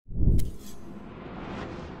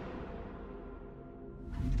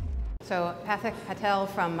So Pathik Patel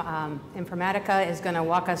from Informatica is going to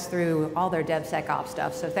walk us through all their DevSecOps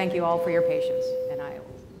stuff. So thank you all for your patience. And I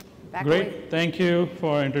back Great. away. Thank you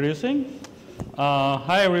for introducing.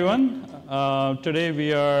 Hi, everyone. Today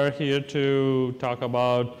we are here to talk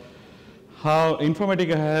about how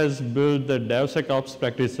Informatica has built the DevSecOps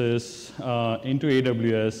practices into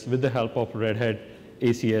AWS with the help of Red Hat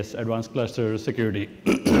ACS, Advanced Cluster Security.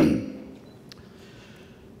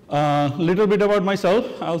 Little bit about myself.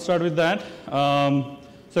 I'll start with that.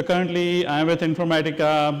 So currently, I'm with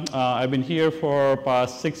Informatica. I've been here for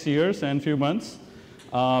past 6 years and few months.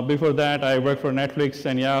 Before that, I worked for Netflix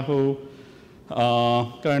and Yahoo.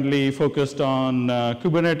 Currently focused on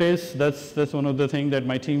Kubernetes. That's one of the things that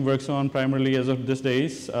my team works on primarily as of these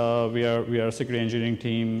days. We are a security engineering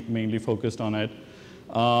team mainly focused on it.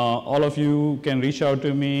 All of you can reach out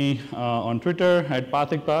to me on Twitter at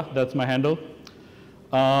PathikPa. That's my handle.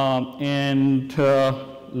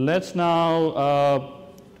 Let's now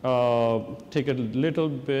take a little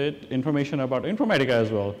bit information about Informatica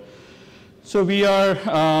as well. So we are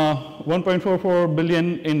 1.44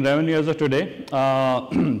 billion in revenue as of today.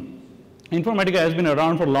 Informatica has been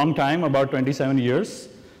around for a long time, about 27 years.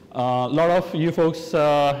 A lot of you folks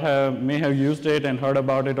may have used it and heard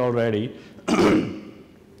about it already.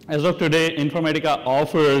 As of today, Informatica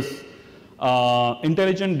offers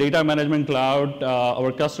intelligent data management cloud.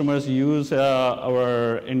 Our customers use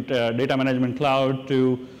our data management cloud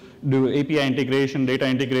to do API integration,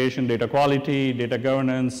 data quality, data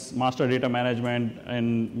governance, master data management,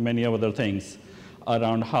 and many other things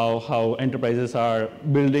around how enterprises are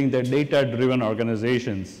building their data-driven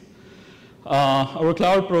organizations. Our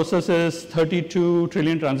cloud processes 32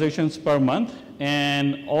 trillion transactions per month,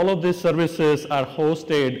 and all of these services are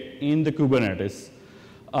hosted in the Kubernetes.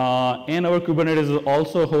 And our Kubernetes is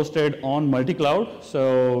also hosted on multi-cloud.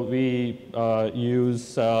 So we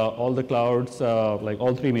use all the clouds, like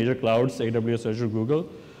all three major clouds, AWS, Azure, Google.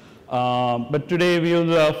 But today we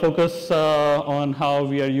will focus on how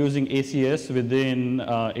we are using ACS within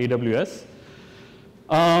AWS.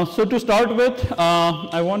 So to start with,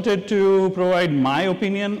 I wanted to provide my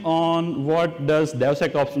opinion on what does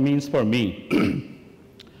DevSecOps means for me.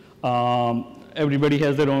 Everybody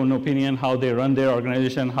has their own opinion, how they run their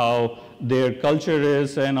organization, how their culture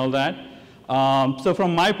is, and all that. So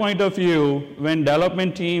from my point of view, when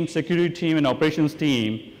development team, security team, and operations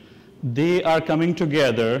team, they are coming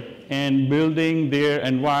together and building their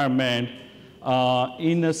environment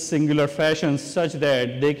in a singular fashion such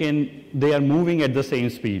that they are moving at the same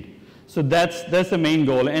speed. So that's the main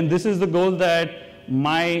goal. And this is the goal that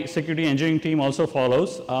my security engineering team also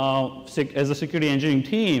follows. As a security engineering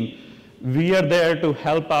team, we are there to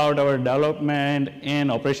help out our development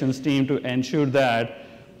and operations team to ensure that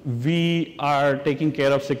we are taking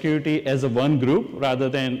care of security as a one group rather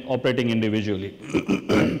than operating individually.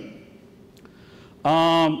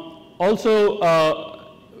 Also,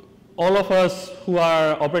 all of us who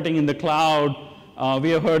are operating in the cloud,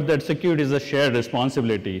 we have heard that security is a shared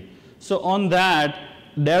responsibility. So on that,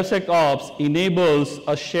 DevSecOps enables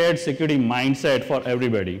a shared security mindset for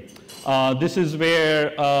everybody. This is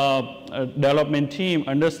where a development team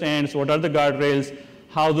understands what are the guardrails,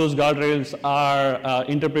 how those guardrails are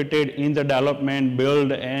interpreted in the development,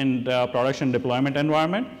 build, and production deployment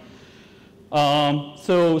environment.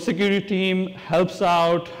 So security team helps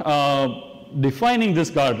out defining these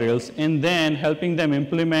guardrails and then helping them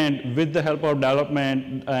implement with the help of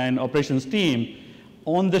development and operations team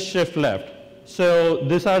on the shift left. So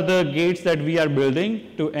these are the gates that we are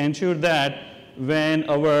building to ensure that when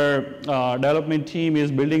our development team is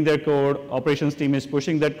building their code, operations team is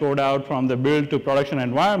pushing that code out from the build to production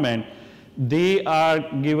environment, they are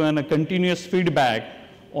given a continuous feedback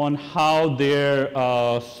on how their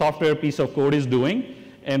software piece of code is doing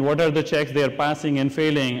and what are the checks they are passing and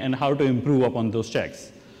failing and how to improve upon those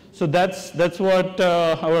checks. So that's what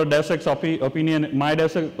our DevSecOps opinion, my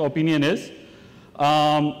DevSecOps opinion is.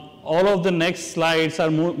 All of the next slides are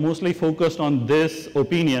mostly focused on this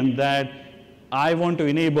opinion that I want to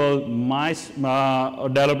enable my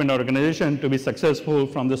development organization to be successful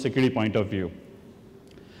from the security point of view.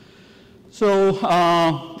 So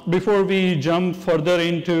before we jump further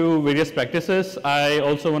into various practices, I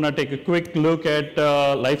also want to take a quick look at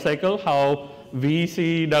lifecycle, how we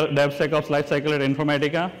see DevSecOps lifecycle at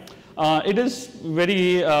Informatica. It is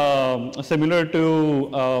very similar to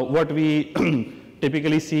what we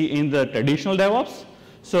typically see in the traditional DevOps.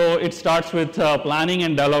 So it starts with planning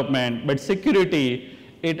and development, but security,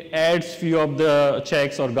 it adds few of the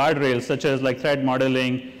checks or guardrails such as like threat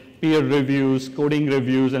modeling, peer reviews, coding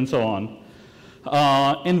reviews, and so on.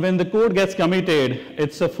 And when the code gets committed,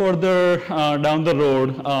 it's a further down the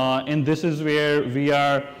road, and this is where we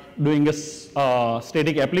are doing a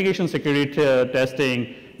static application security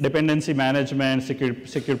testing, dependency management,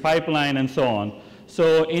 secure pipeline, and so on.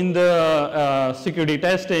 So in the security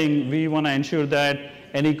testing, we want to ensure that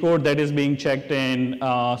any code that is being checked in,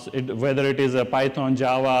 whether it is a Python,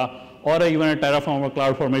 Java, or even a Terraform or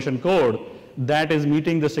CloudFormation code, that is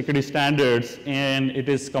meeting the security standards and it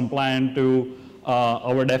is compliant to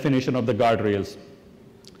our definition of the guardrails.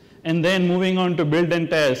 And then moving on to build and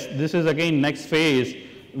test, this is again next phase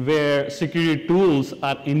where security tools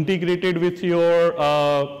are integrated with your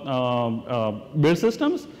build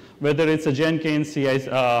systems, whether it's a Jenkins, CI,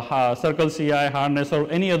 Circle CI, Harness, or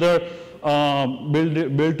any other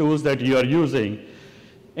build tools that you are using.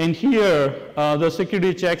 And here, the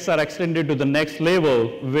security checks are extended to the next level,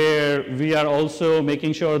 where we are also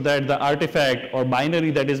making sure that the artifact or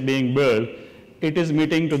binary that is being built, it is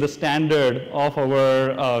meeting to the standard of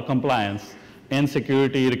our compliance and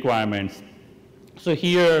security requirements. So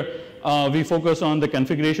here, we focus on the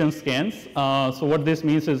configuration scans. So what this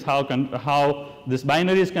means is how this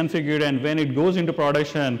binary is configured, and when it goes into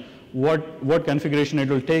production, what configuration it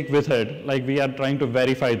will take with it. Like, we are trying to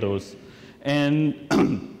verify those. And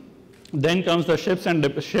then comes the ship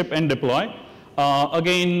and deploy.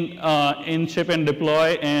 Again, in ship and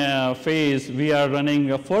deploy phase, we are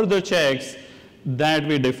running further checks that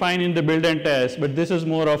we define in the build and test, but this is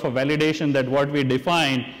more of a validation that what we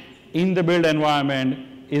define in the build environment,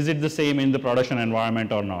 is it the same in the production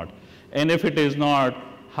environment or not? And if it is not,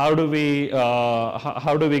 how do we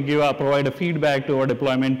provide a feedback to our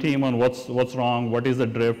deployment team on what's wrong, what is the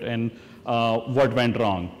drift, and what went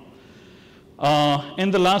wrong?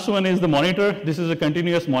 And the last one is the monitor. This is a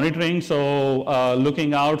continuous monitoring, so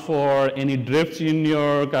looking out for any drifts in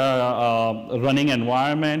your running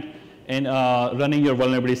environment, and running your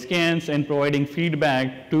vulnerability scans and providing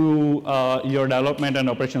feedback to your development and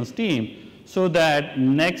operations team, so that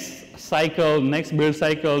next cycle, next build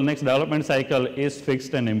cycle, next development cycle is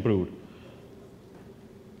fixed and improved.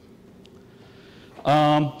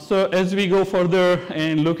 So as we go further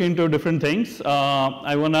and look into different things,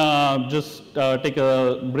 I want to just take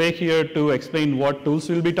a break here to explain what tools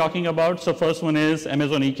we'll be talking about. So first one is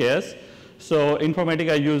Amazon EKS. So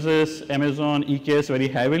Informatica uses Amazon EKS very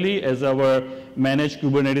heavily as our managed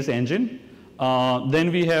Kubernetes engine.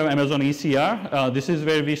 Then we have Amazon ECR. This is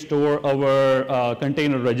where we store our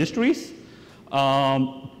container registries.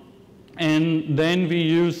 And then we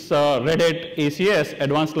use Red Hat ACS,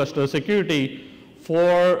 Advanced Cluster Security,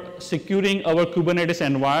 for securing our Kubernetes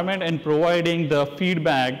environment and providing the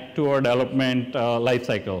feedback to our development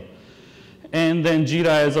lifecycle. And then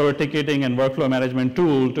Jira is our ticketing and workflow management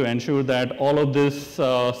tool to ensure that all of these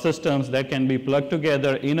systems that can be plugged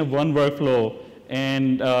together in a one workflow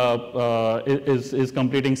and is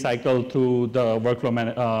completing cycle through the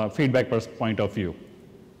workflow feedback point of view.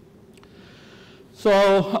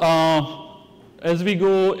 So as we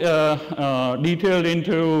go detailed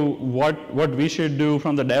into what we should do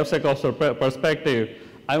from the DevSecOps perspective,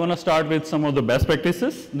 I want to start with some of the best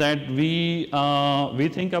practices that we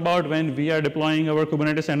think about when we are deploying our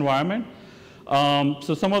Kubernetes environment.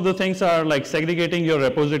 So some of the things are like segregating your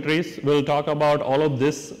repositories. We'll talk about all of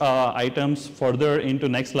these items further into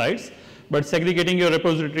next slides. But segregating your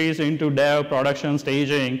repositories into dev, production,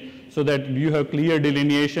 staging, so that you have clear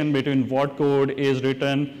delineation between what code is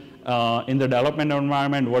written in the development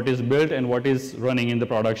environment, what is built, and what is running in the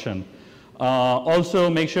production. Also,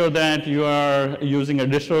 make sure that you are using a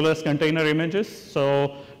distroless container images.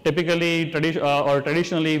 So typically,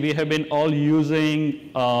 traditionally, we have been all using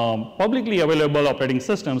publicly available operating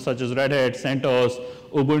systems such as Red Hat, CentOS,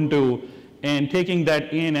 Ubuntu, and taking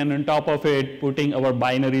that in, and on top of it, putting our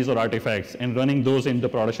binaries or artifacts and running those in the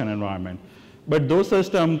production environment. But those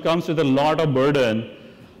systems comes with a lot of burden,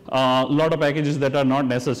 a lot of packages that are not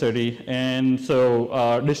necessary, and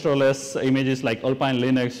so distroless images like Alpine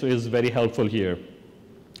Linux is very helpful here.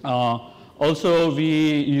 Also,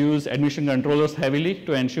 we use admission controllers heavily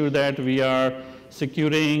to ensure that we are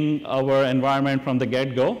securing our environment from the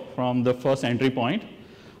get-go, from the first entry point.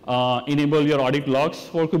 Enable your audit logs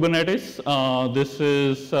for Kubernetes. This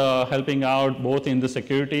is helping out both in the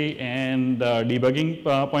security and debugging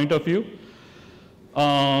point of view.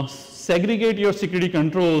 Segregate your security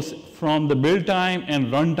controls from the build time and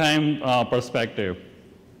runtime perspective.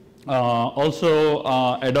 Also,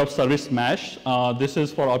 adopt service mesh. This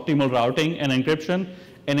is for optimal routing and encryption,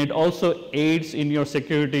 and it also aids in your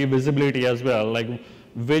security visibility as well, like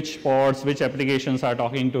which pods, which applications are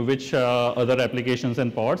talking to which other applications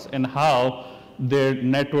and pods, and how their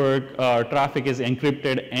network traffic is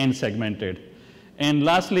encrypted and segmented. And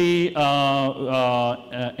lastly,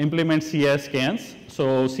 implement CI scans.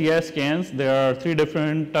 So CI scans, there are 3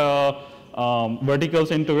 different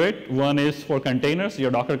verticals into it. One is for containers,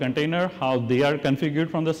 your Docker container, how they are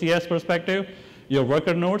configured from the CS perspective, your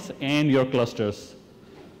worker nodes, and your clusters.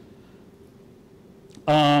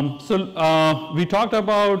 We talked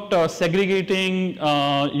about segregating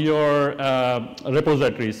your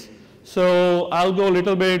repositories. So I'll go a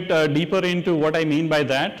little bit deeper into what I mean by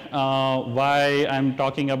that, why I'm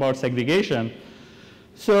talking about segregation.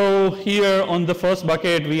 So here on the first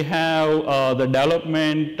bucket, we have the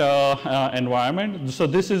development environment. So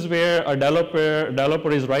this is where a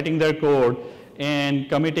developer is writing their code and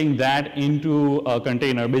committing that into a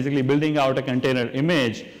container, basically building out a container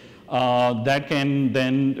image that can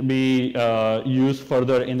then be used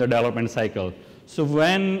further in the development cycle. So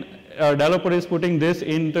when a developer is putting this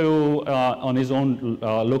into on his own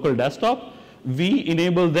local desktop, we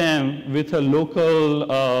enable them with a local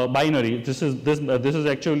binary. This is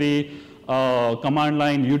actually a command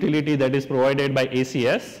line utility that is provided by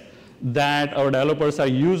ACS that our developers are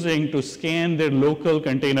using to scan their local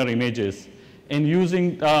container images. And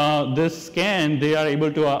using this scan, they are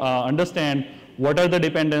able to understand what are the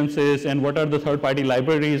dependencies and what are the third-party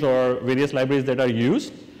libraries or various libraries that are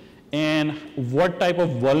used, and what type of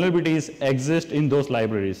vulnerabilities exist in those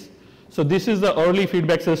libraries. So this is the early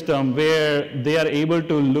feedback system where they are able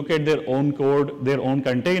to look at their own code, their own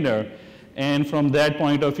container, and from that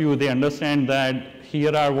point of view, they understand that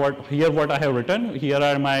here what I have written, here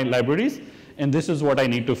are my libraries, and this is what I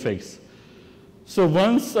need to fix. So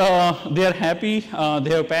once they are happy,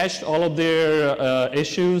 they have patched all of their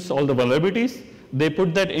issues, all the vulnerabilities, they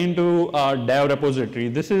put that into our dev repository.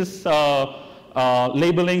 This is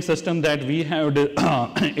labeling system that we have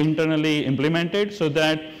internally implemented so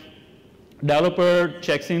that developer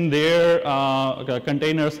checks in their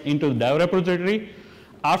containers into the dev repository.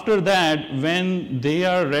 After that, when they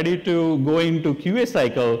are ready to go into QA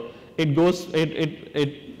cycle,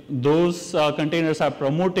 those containers are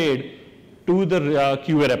promoted to the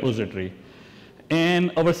QA repository.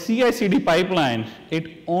 And our CI/CD pipeline,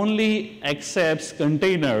 it only accepts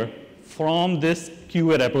container from this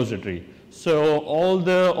QA repository. So all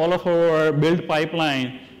of our build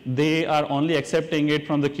pipeline, they are only accepting it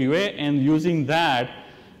from the QA, and using that,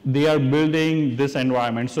 they are building this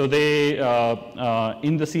environment. So they,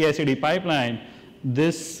 in the CI/CD pipeline,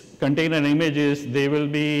 this container images, they will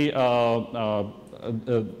be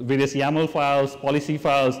various YAML files, policy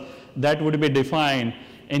files that would be defined,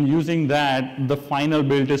 and using that, the final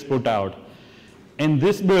build is put out. And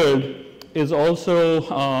this build is also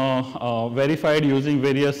verified using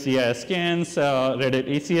various CI scans, Reddit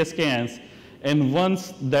ACS scans, and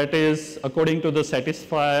once that is according to the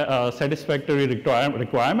satisfactory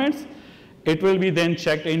requirements, it will be then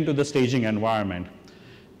checked into the staging environment.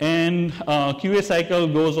 And QA cycle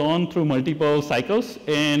goes on through multiple cycles,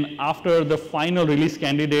 and after the final release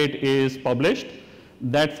candidate is published,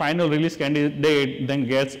 that final release candidate then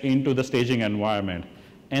gets into the staging environment.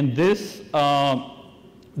 And this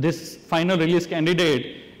final release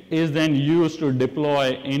candidate is then used to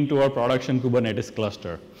deploy into our production Kubernetes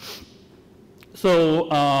cluster. So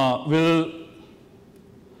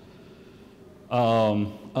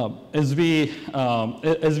as we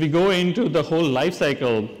go into the whole life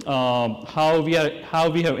cycle, how we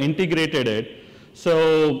have integrated it.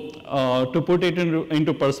 So to put it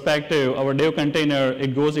into perspective, our dev container,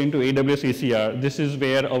 it goes into AWS ECR. This is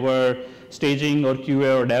where our staging or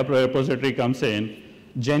QA or dev repository comes in.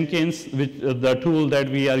 Jenkins, which the tool that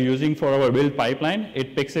we are using for our build pipeline,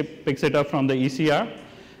 it picks it up from the ECR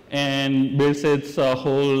and builds its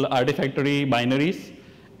whole artifactory binaries.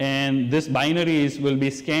 And these binaries will be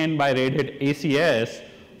scanned by Red Hat ACS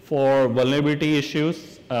for vulnerability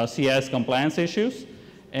issues, CS compliance issues.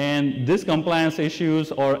 And these compliance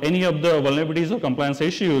issues or any of the vulnerabilities or compliance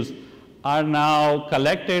issues are now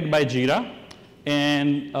collected by Jira,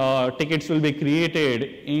 and tickets will be created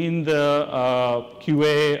in the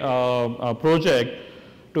QA project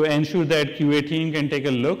to ensure that QA team can take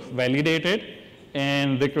a look, validate it,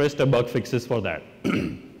 and request a bug fixes for that.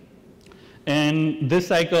 And this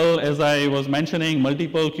cycle, as I was mentioning,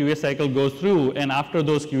 multiple QA cycle goes through, and after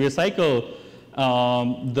those QA cycle,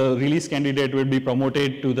 the release candidate will be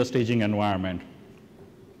promoted to the staging environment.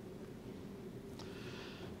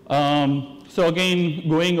 So again,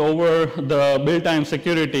 going over the build time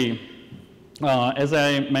security, as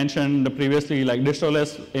I mentioned previously, like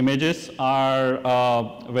distroless images are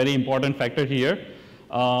a very important factor here.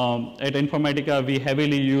 At Informatica, we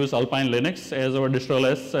heavily use Alpine Linux as our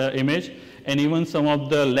distroless image, and even some of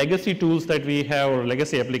the legacy tools that we have, or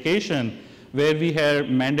legacy application, where we had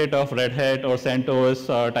mandate of Red Hat or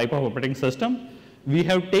CentOS type of operating system. We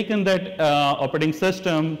have taken that operating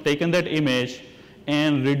system, taken that image,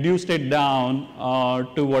 and reduced it down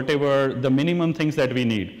to whatever the minimum things that we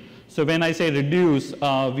need. So when I say reduce,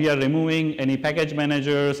 we are removing any package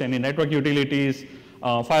managers, any network utilities,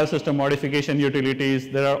 file system modification utilities.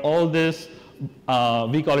 There are all this,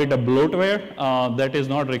 we call it a bloatware, that is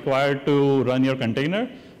not required to run your container.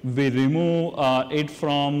 We remove it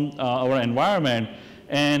from our environment,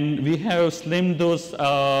 and we have slimmed those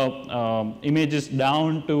images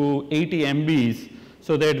down to 80 MBs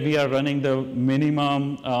so that we are running the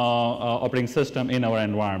minimum operating system in our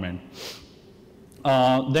environment.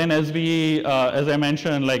 Then as I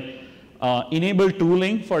mentioned, enable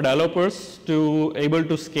tooling for developers to able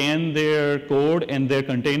to scan their code and their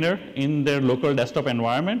container in their local desktop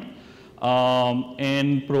environment,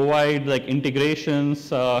 and provide integrations,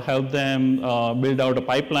 help them build out a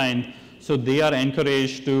pipeline so they are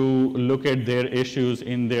encouraged to look at their issues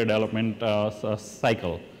in their development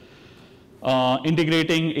cycle.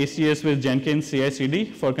 Integrating ACS with Jenkins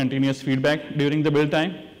CI/CD for continuous feedback during the build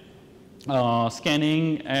time.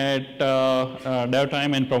 Scanning at dev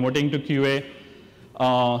time and promoting to QA.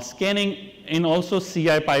 Scanning in also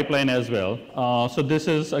CI pipeline as well. So this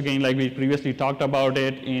is, again, like we previously talked about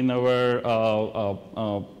it in our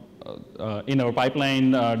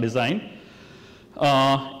pipeline design.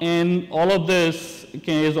 And all of this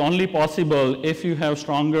is only possible if you have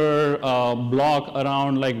stronger block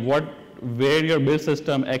around where your build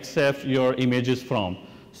system accepts your images from.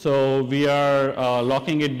 So we are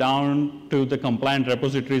locking it down to the compliant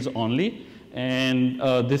repositories only, and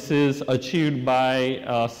this is achieved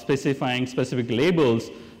by specifying specific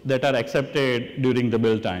labels that are accepted during the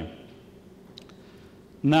build time.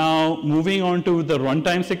 Now, moving on to the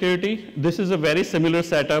runtime security, this is a very similar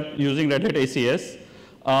setup using Red Hat ACS.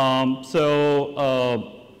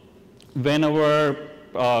 When our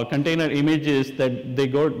container images that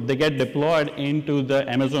they get deployed into the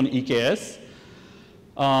Amazon EKS,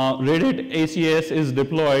 Red Hat ACS is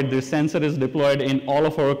deployed, the sensor is deployed in all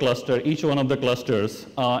of our cluster, each one of the clusters,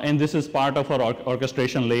 and this is part of our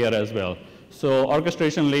orchestration layer as well. So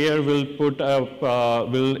orchestration layer will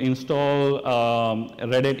will install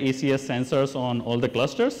Red Hat ACS sensors on all the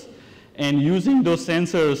clusters, and using those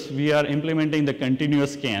sensors, we are implementing the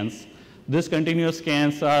continuous scans. These continuous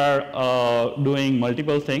scans are doing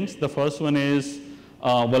multiple things. The first one is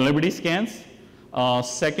vulnerability scans.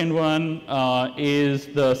 Second one is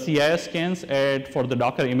the CIS scans for the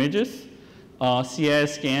Docker images,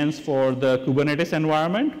 CIS scans for the Kubernetes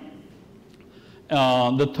environment.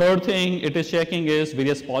 The third thing it is checking is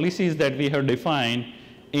various policies that we have defined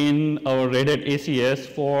in our Red Hat ACS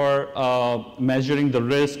for measuring the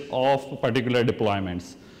risk of particular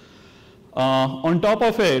deployments. On top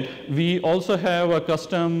of it, we also have a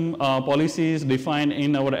custom policies defined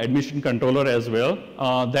in our admission controller as well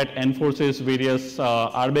that enforces various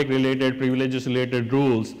RBAC-related, privileges-related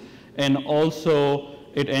rules, and also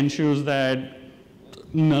it ensures that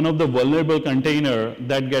none of the vulnerable container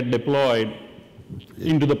that get deployed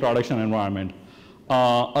into the production environment.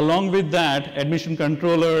 Along with that, admission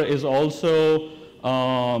controller is also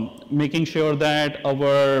making sure that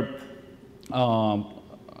our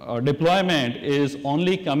deployment is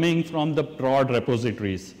only coming from the prod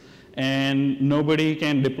repositories, and nobody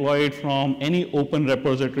can deploy it from any open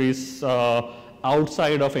repositories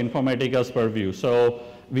outside of Informatica's purview. So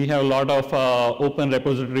we have a lot of open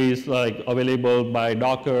repositories available by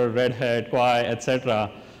Docker, Red Hat, Quai, etc.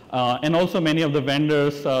 And also many of the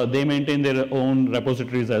vendors, they maintain their own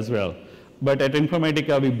repositories as well. But at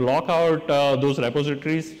Informatica, we block out those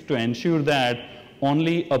repositories to ensure that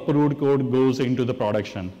only approved code goes into the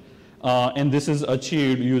production. And this is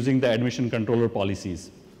achieved using the admission controller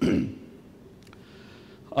policies. So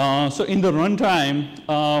in the runtime,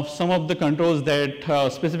 some of the controls that,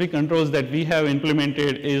 specific controls that we have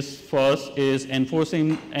implemented is first is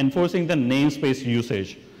enforcing the namespace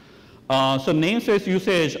usage. So namespace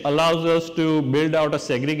usage allows us to build out a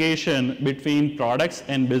segregation between products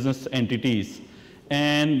and business entities.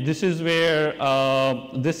 And this is where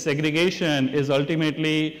this segregation is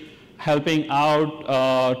ultimately helping out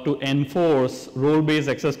to enforce role-based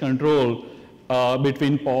access control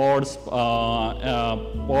between pods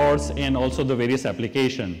and also the various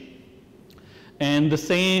application. And the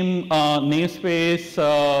same namespace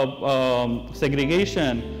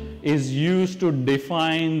segregation is used to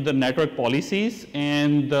define the network policies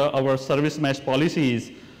and our service mesh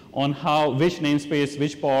policies on which namespace,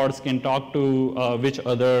 which pods can talk to which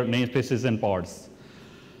other namespaces and pods.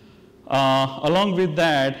 Along with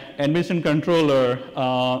that, admission controller,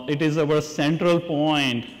 it is our central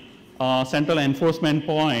point central enforcement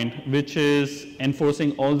point, which is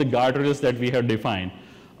enforcing all the guardrails that we have defined,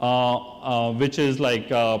 which is like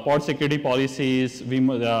pod security policies.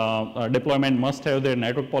 Deployment must have their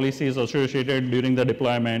network policies associated during the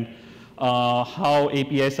deployment. How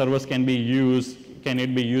API servers can be used. Can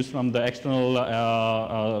it be used from the external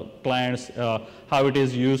clients? How it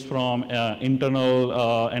is used from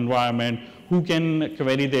internal environment? Who can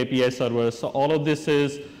query the API servers? So all of this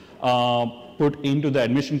is put into the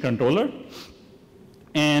admission controller.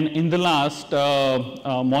 And in the last,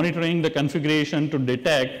 monitoring the configuration to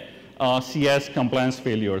detect CS compliance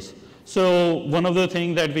failures. So one of the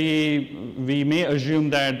things that we may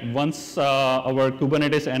assume that once our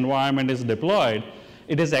Kubernetes environment is deployed,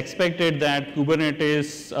 it is expected that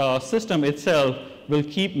Kubernetes system itself will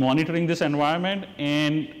keep monitoring this environment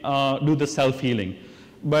and do the self-healing.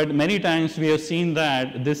 But many times we have seen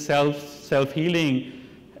that this self-healing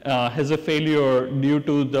has a failure due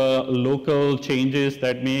to the local changes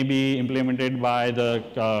that may be implemented by the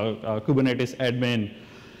Kubernetes admin.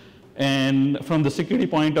 And from the security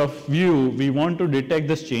point of view, we want to detect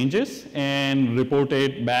these changes and report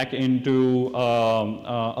it back into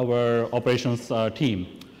our operations team.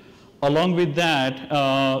 Along with that,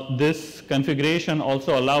 this configuration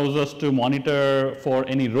also allows us to monitor for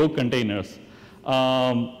any rogue containers.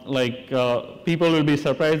 People will be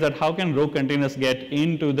surprised that how can rogue containers get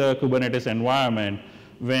into the Kubernetes environment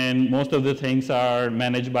when most of the things are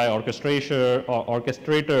managed by orchestrator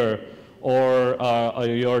or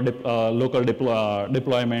your local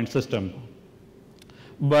deployment system.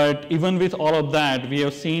 But even with all of that, we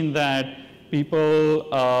have seen that people,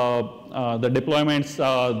 the deployments,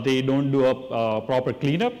 they don't do a proper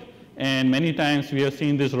cleanup. And many times we have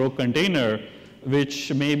seen this rogue container,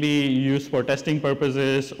 which may be used for testing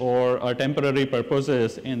purposes or temporary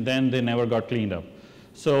purposes, and then they never got cleaned up.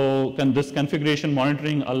 So this configuration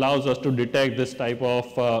monitoring allows us to detect this type of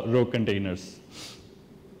rogue containers.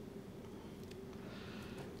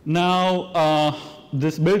 Now,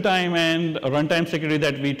 this build time and runtime security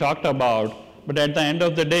that we talked about, but at the end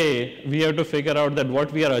of the day, we have to figure out that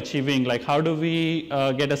what we are achieving, like how do we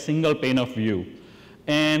get a single pane of view?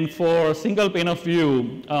 And for single pane of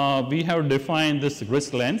view, we have defined this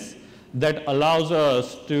risk lens that allows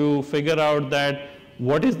us to figure out that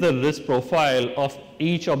what is the risk profile of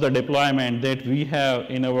each of the deployment that we have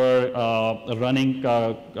in our running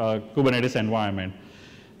Kubernetes environment.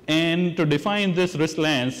 And to define this risk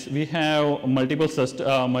lens, we have multiple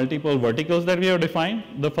verticals that we have defined.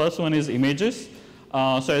 The first one is images.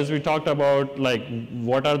 So as we talked about, like,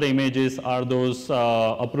 what are the images? Are those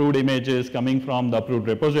approved images coming from the approved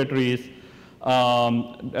repositories? Are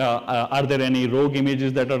there any rogue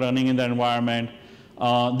images that are running in the environment?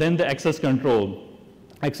 Then the access control.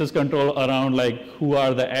 Access control around, like, who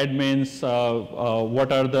are the admins?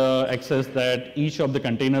 What are the access that each of the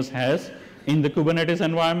containers has in the Kubernetes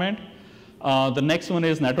environment. The next one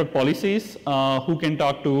is network policies, who can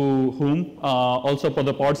talk to whom. Also for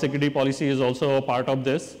the pod security policy is also a part of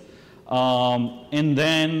this. And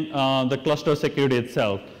then the cluster security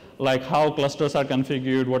itself, like how clusters are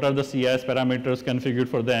configured, what are the CIS parameters configured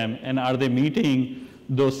for them, and are they meeting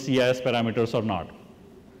those CIS parameters or not.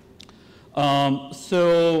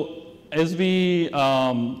 So as we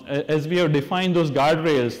have defined those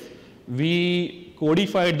guardrails, we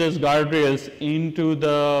codified those guardrails into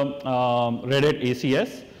the Red Hat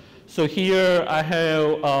ACS. So here I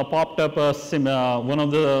have popped up one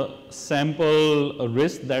of the sample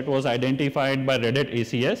risks that was identified by Red Hat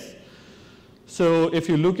ACS. So if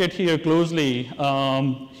you look at here closely,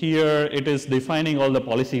 here it is defining all the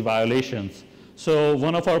policy violations. So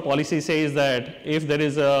one of our policies says that if there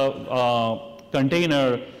is a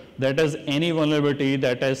container that has any vulnerability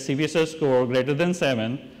that has CVSS score greater than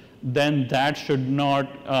 7, then that should not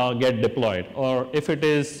get deployed. Or if it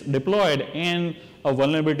is deployed and a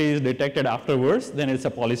vulnerability is detected afterwards, then it's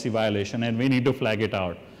a policy violation and we need to flag it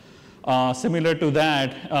out. Similar to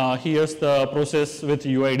that, here's the process with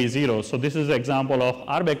UID 0. So this is an example of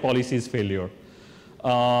RBAC policies failure.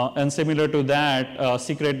 And similar to that,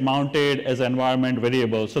 secret mounted as environment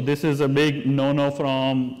variable. So this is a big no-no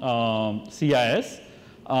from CIS.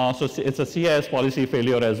 So it's a CIS policy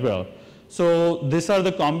failure as well. So these are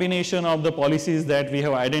the combination of the policies that we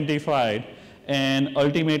have identified, and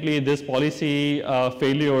ultimately these policy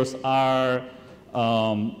failures are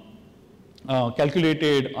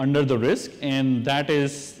calculated under the risk, and that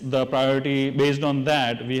is the priority. Based on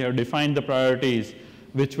that, we have defined the priorities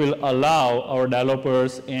which will allow our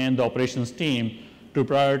developers and the operations team to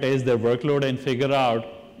prioritize their workload and figure out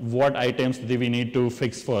what items do we need to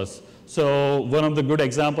fix first. So one of the good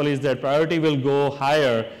examples is that priority will go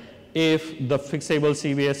higher if the fixable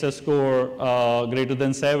CVSS score greater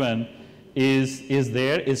than 7 is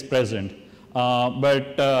present.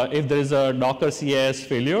 But if there is a Docker CIS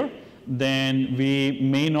failure, then we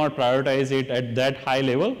may not prioritize it at that high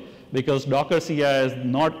level, because Docker CIS,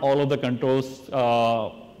 not all of the controls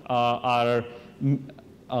are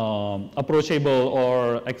approachable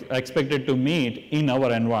or expected to meet in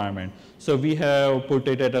our environment. So we have put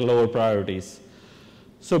it at a lower priorities.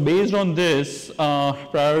 So based on this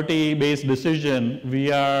priority-based decision,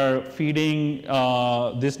 we are feeding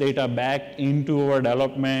this data back into our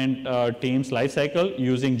development team's lifecycle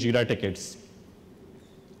using Jira tickets.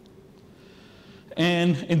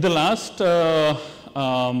 And in the last, the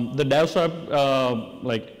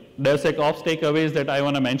DevSecOps takeaways that I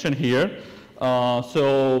want to mention here.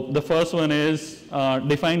 So the first one is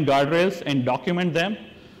define guardrails and document them.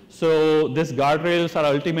 So these guardrails are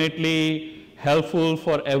ultimately helpful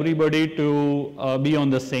for everybody to be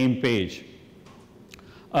on the same page.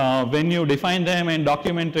 When you define them and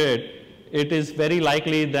document it, it is very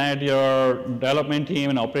likely that your development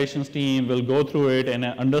team and operations team will go through it and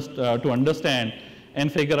to understand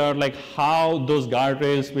and figure out like how those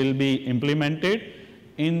guardrails will be implemented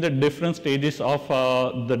in the different stages of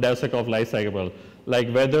the DevSecOps lifecycle, like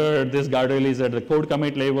whether this guardrail is at the code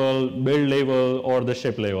commit level, build level, or the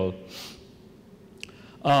ship level.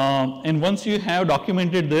 And once you have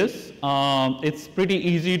documented this, it's pretty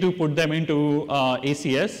easy to put them into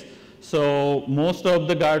ACS. So most of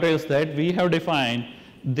the guardrails that we have defined,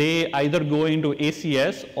 they either go into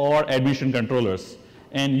ACS or admission controllers.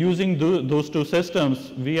 And using those two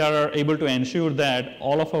systems, we are able to ensure that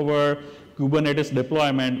all of our Kubernetes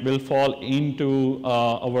deployment will fall into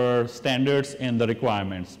our standards and the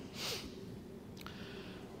requirements.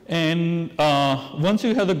 And once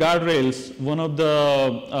you have the guardrails, one of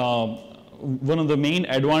the main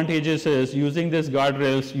advantages is using these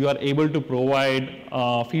guardrails, you are able to provide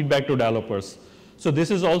feedback to developers. So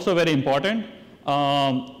this is also very important.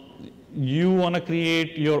 You want to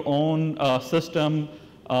create your own system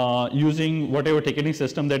using whatever ticketing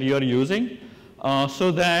system that you are using,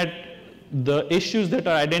 so that the issues that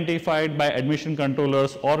are identified by admission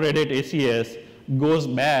controllers or Reddit ACS goes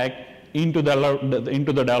back into the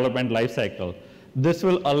development lifecycle. This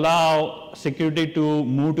will allow security to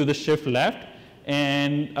move to the shift left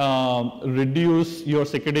and reduce your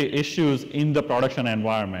security issues in the production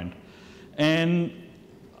environment. And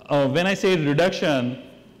when I say reduction,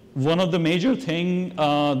 one of the major things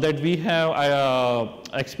that we have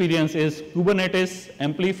experienced is Kubernetes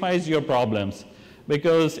amplifies your problems.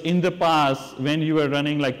 Because in the past, when you were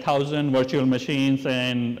running like 1,000 virtual machines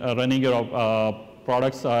and running your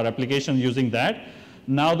products or applications using that,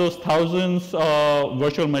 now those thousands of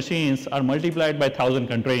virtual machines are multiplied by 1,000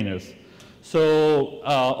 containers. So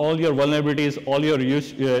all your vulnerabilities, all your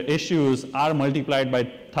issues are multiplied by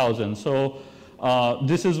 1,000. So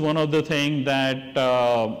this is one of the things that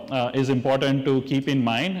is important to keep in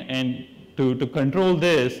mind. And to control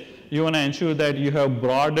this, you want to ensure that you have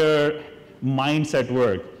broader minds at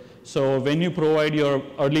work. So when you provide your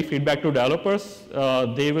early feedback to developers,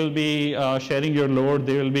 they will be sharing your load.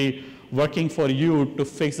 They will be working for you to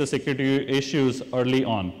fix the security issues early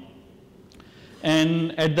on.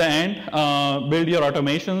 And at the end, build your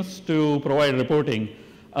automations to provide reporting.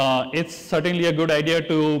 It's certainly a good idea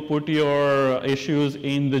to put your issues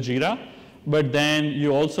in the Jira, but then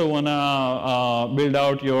you also want to build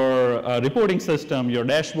out your reporting system, your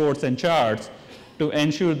dashboards and charts, to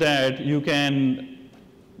ensure that you can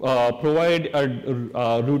provide a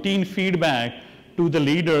routine feedback to the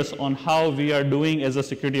leaders on how we are doing as a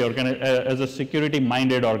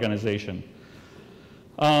security-minded organization.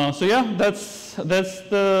 So yeah, that's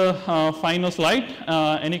the final slide.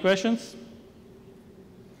 Any questions?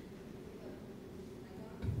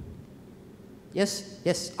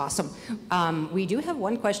 Yes, awesome. We do have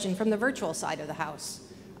one question from the virtual side of the house.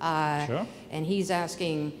 Sure. And he's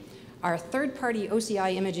asking, are third-party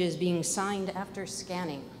OCI images being signed after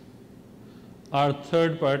scanning? Our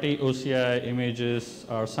third-party OCI images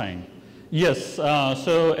are signed. Yes,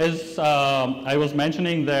 so as I was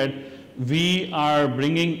mentioning that we are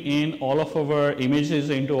bringing in all of our images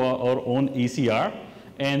into our own ECR.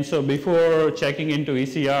 And so before checking into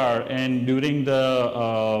ECR and during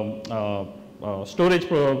the storage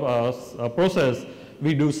process,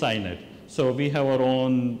 we do sign it. So we have our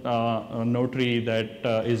own notary that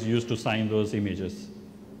is used to sign those images.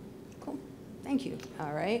 Cool, thank you.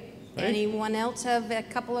 All right. Anyone else have a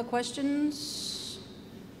couple of questions?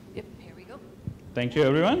 Yep, here we go. Thank you,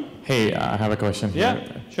 everyone. Hey, I have a question here.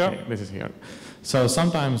 Yeah, sure. Hey, this is here. So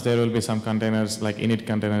sometimes there will be some containers, like init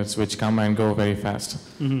containers, which come and go very fast.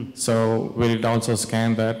 Mm-hmm. So will it also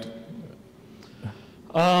scan that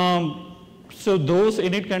So those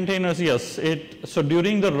init containers, yes. So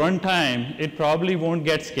during the runtime, it probably won't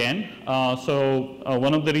get scanned.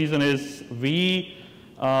 One of the reasons is we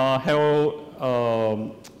have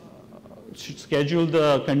scheduled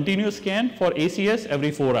the continuous scan for ACS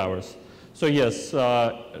every 4 hours. So yes,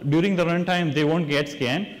 during the runtime, they won't get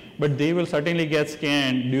scanned, but they will certainly get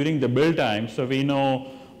scanned during the build time. So we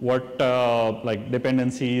know what like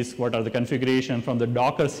dependencies, what are the configuration from the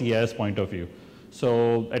Docker CIS point of view.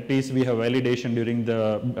 So at least we have validation during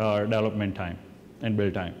the development time and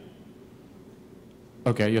build time.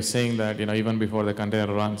 Okay, you're saying that even before the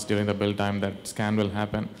container runs during the build time, that scan will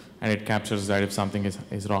happen, and it captures that if something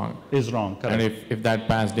is wrong. Is wrong, correct. And if that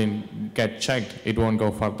pass didn't get checked, it won't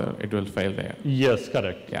go further. It will fail there. Yes,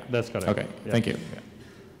 correct. Yeah, that's correct. Okay, yeah. Thank you. Yeah.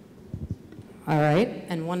 All right,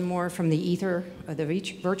 and one more from the ether of the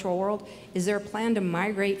virtual world. Is there a plan to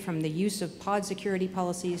migrate from the use of pod security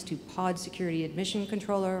policies to pod security admission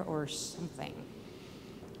controller or something?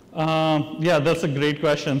 Yeah, that's a great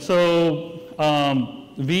question. So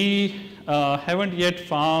we haven't yet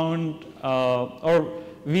found, or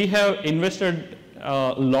we have invested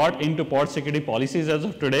a lot into pod security policies as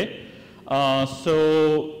of today.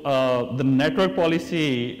 The network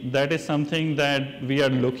policy, that is something that we are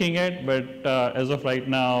looking at, but as of right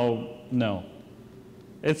now, no.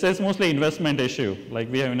 It's mostly investment issue.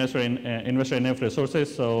 Like we have invested enough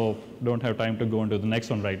resources, so don't have time to go into the next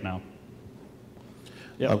one right now.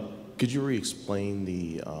 Yeah. Could you re-explain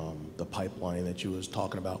the pipeline that you was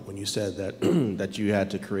talking about when you said that that you had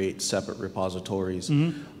to create separate repositories?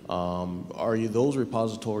 Mm-hmm. Are those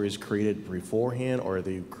repositories created beforehand, or are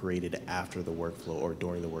they created after the workflow or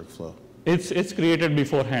during the workflow? It's created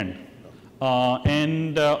beforehand.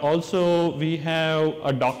 Also we have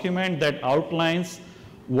a document that outlines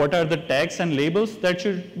what are the tags and labels that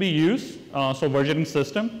should be used, so versioning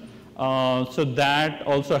system. So that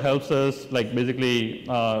also helps us, like basically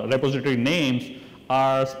repository names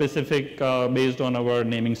are specific based on our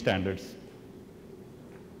naming standards.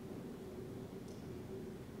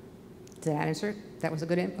 Did that answer? That was a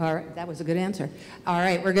good answer. All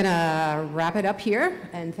right, we're gonna wrap it up here,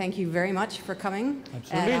 and thank you very much for coming.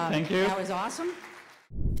 Absolutely, thank you. That was awesome.